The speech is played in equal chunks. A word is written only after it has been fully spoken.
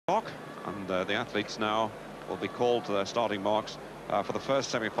the athletes now will be called to their starting marks for the first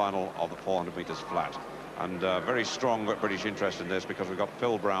semi-final of the 400 metres flat. And very strong British interest in this, because we've got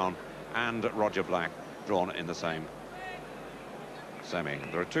Phil Brown and Roger Black drawn in the same semi.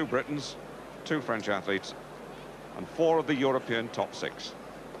 There are 2 Britons, 2 French athletes, and 4 of the European top 6.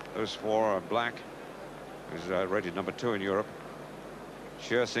 Those 4 are Black, who's rated number 2 in Europe,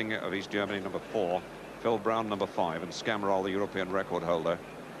 Schersing of East Germany, number 4, Phil Brown, number 5, and Skamrahl, the European record holder,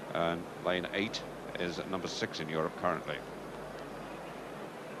 lane 8, is number 6 in Europe currently.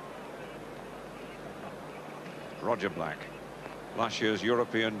 Roger Black, last year's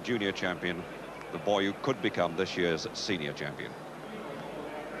European junior champion, the boy who could become this year's senior champion.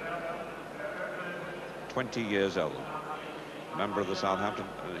 20 years old, member of the Southampton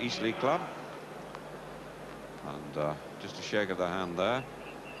East League Club. And just a shake of the hand there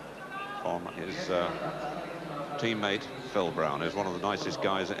from his teammate Phil Brown, who's one of the nicest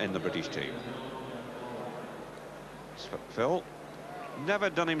guys in the British team. Phil, never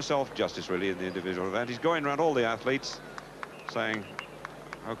done himself justice really in the individual event. He's going around all the athletes saying,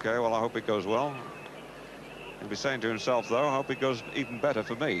 okay, well, I hope it goes well. He'll be saying to himself, though, I hope it goes even better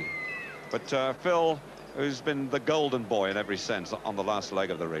for me. But Phil, who's been the golden boy in every sense on the last leg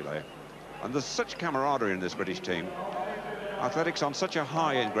of the relay. And there's such camaraderie in this British team. Athletics on such a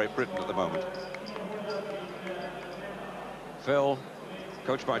high in Great Britain at the moment. Phil,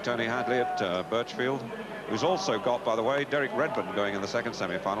 coached by Tony Hadley at Birchfield, who's also got, by the way, Derek Redburn going in the second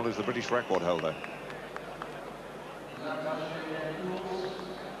semi-final, who's the British record holder.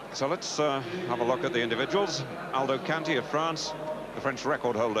 So let's have a look at the individuals. Aldo Canti of France, the French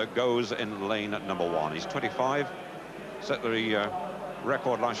record holder, goes in lane number 1. He's 25, set the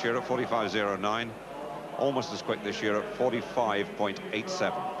record last year at 45.09, almost as quick this year at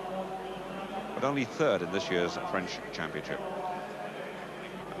 45.87, but only 3rd in this year's French championship.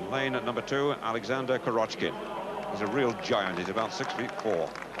 Lane at number 2, Alexander Kurotschkin. He's a real giant. He's about 6'4",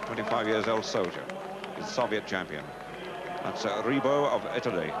 25 years old soldier. He's the Soviet champion. That's Ribaud of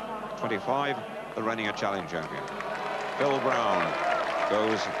Italy, 25, the reigning challenge champion. Phil Brown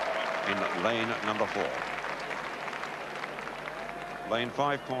goes in lane number 4. Lane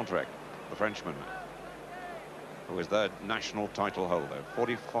 5, Quentrec, the Frenchman, who is their national title holder,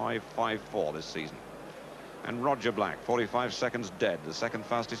 45.54 this season. And Roger Black, 45 seconds dead, the second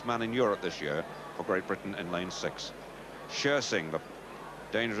fastest man in Europe this year for Great Britain in lane 6. Schersing, the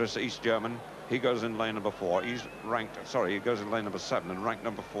dangerous East German, he goes in lane number 4. He's ranked, sorry, he goes in lane number 7 and ranked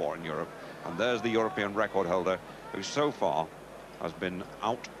number 4 in Europe. And there's the European record holder, who so far has been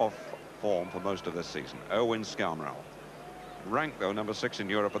out of form for most of this season, Skamrahl. Ranked, though, number 6 in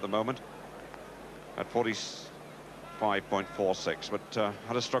Europe at the moment at 45.46, but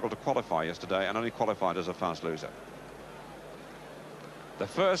had a struggle to qualify yesterday and only qualified as a fast loser. The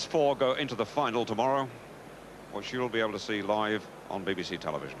first 4 go into the final tomorrow, which you'll be able to see live on BBC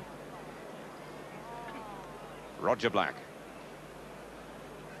television. Roger Black.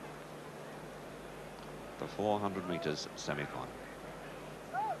 The 400 metres semi-final.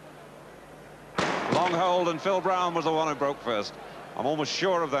 Long hold, and Phil Brown was the one who broke first. I'm almost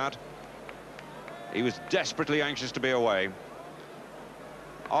sure of that. He was desperately anxious to be away.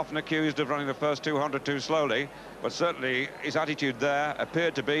 Often accused of running the first 200 too slowly, but certainly his attitude there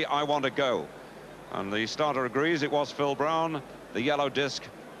appeared to be, I want to go. And the starter agrees, it was Phil Brown, the yellow disc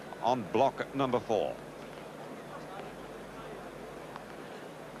on block number 4.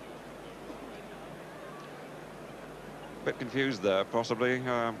 Bit confused there, possibly.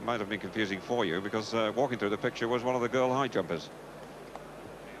 Might have been confusing for you, because walking through the picture was one of the girl high jumpers.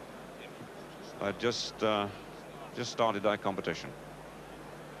 Just started that competition.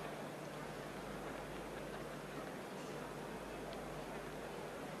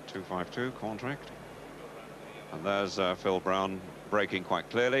 .252 contract, and there's Phil Brown braking quite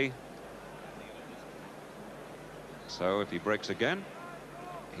clearly. So if he brakes again,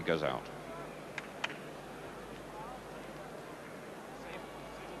 he goes out.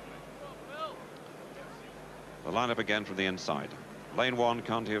 The lineup again from the inside. Lane 1,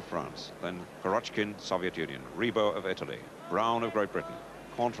 Canti of France, then Kurotschkin, Soviet Union, Ribaud of Italy, Brown of Great Britain,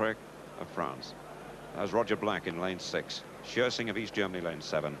 Quentrec of France. There's Roger Black in lane 6, Schersing of East Germany, lane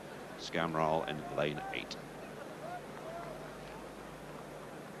 7, Skamrahl in lane 8.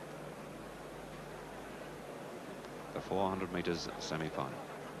 The 400 metres semi-final.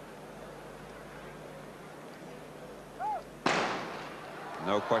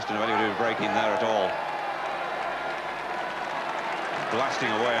 No question of anybody braking there at all.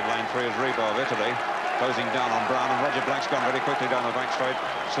 Blasting away in lane 3 is Ribaud of Italy, closing down on Brown, and Roger Black's gone very quickly down the back straight,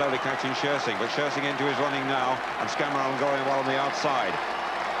 slowly catching Schersing, but Schersing into his running now, and Skamrahl going well on the outside.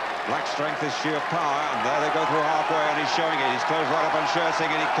 Black's strength is sheer power, and there they go through halfway, and he's showing it. He's closed right up on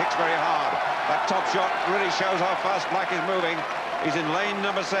Schersing, and he kicks very hard. That top shot really shows how fast Black is moving. He's in lane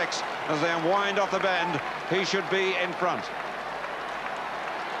number 6. As they unwind off the bend, he should be in front.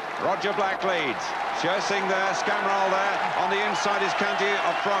 Roger Black leads. Schersing there, Skamrahl there. On the inside is Canti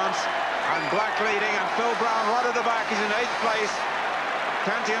of France. And Black leading, and Phil Brown right at the back. He's in 8th place.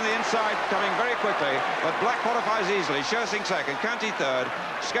 Canti on the inside coming very quickly, but Black qualifies easily. Schersing 2nd, Canti 3rd,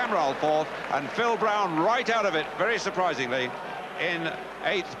 Skamrahl 4th, and Phil Brown right out of it, very surprisingly, in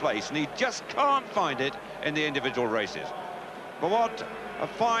 8th place. And he just can't find it in the individual races. But what a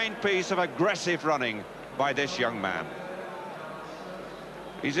fine piece of aggressive running by this young man.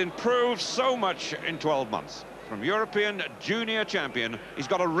 He's improved so much in 12 months. From European junior champion, he's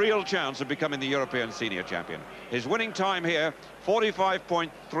got a real chance of becoming the European senior champion. His winning time here,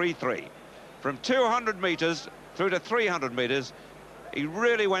 45.33. From 200 metres through to 300 metres, he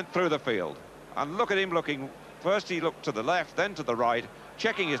really went through the field. And look at him looking. First he looked to the left, then to the right,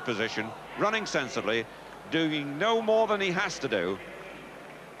 checking his position, running sensibly, doing no more than he has to do.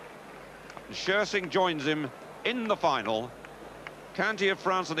 Schersing joins him in the final. Canti of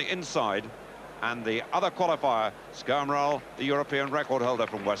France on the inside, and the other qualifier, Skamrahl, the European record holder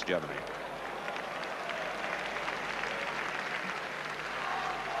from West Germany.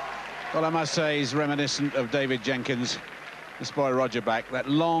 Well, I must say he's reminiscent of David Jenkins, this boy Roger Black, that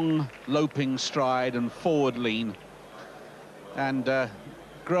long loping stride and forward lean, and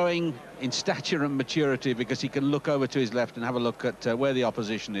growing in stature and maturity, because he can look over to his left and have a look at where the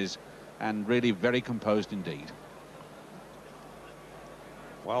opposition is, and really very composed indeed.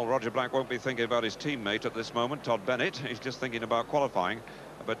 Well, Roger Black won't be thinking about his teammate at this moment, Todd Bennett. He's just thinking about qualifying.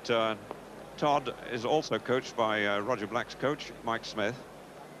 But Todd is also coached by Roger Black's coach, Mike Smith.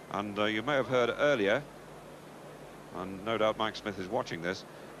 And you may have heard earlier, and no doubt Mike Smith is watching this,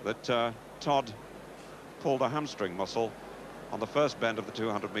 that Todd pulled a hamstring muscle on the first bend of the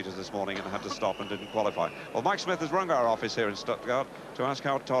 200 metres this morning and had to stop and didn't qualify. Well, Mike Smith has rung our office here in Stuttgart to ask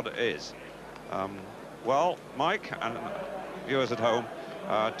how Todd is. Well, Mike and viewers at home,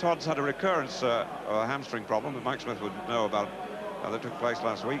 Todd's had a recurrence of a hamstring problem that Mike Smith would know about that took place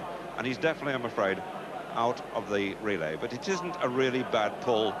last week, and he's definitely, I'm afraid, out of the relay. But it isn't a really bad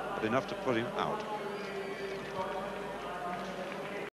pull, but enough to put him out.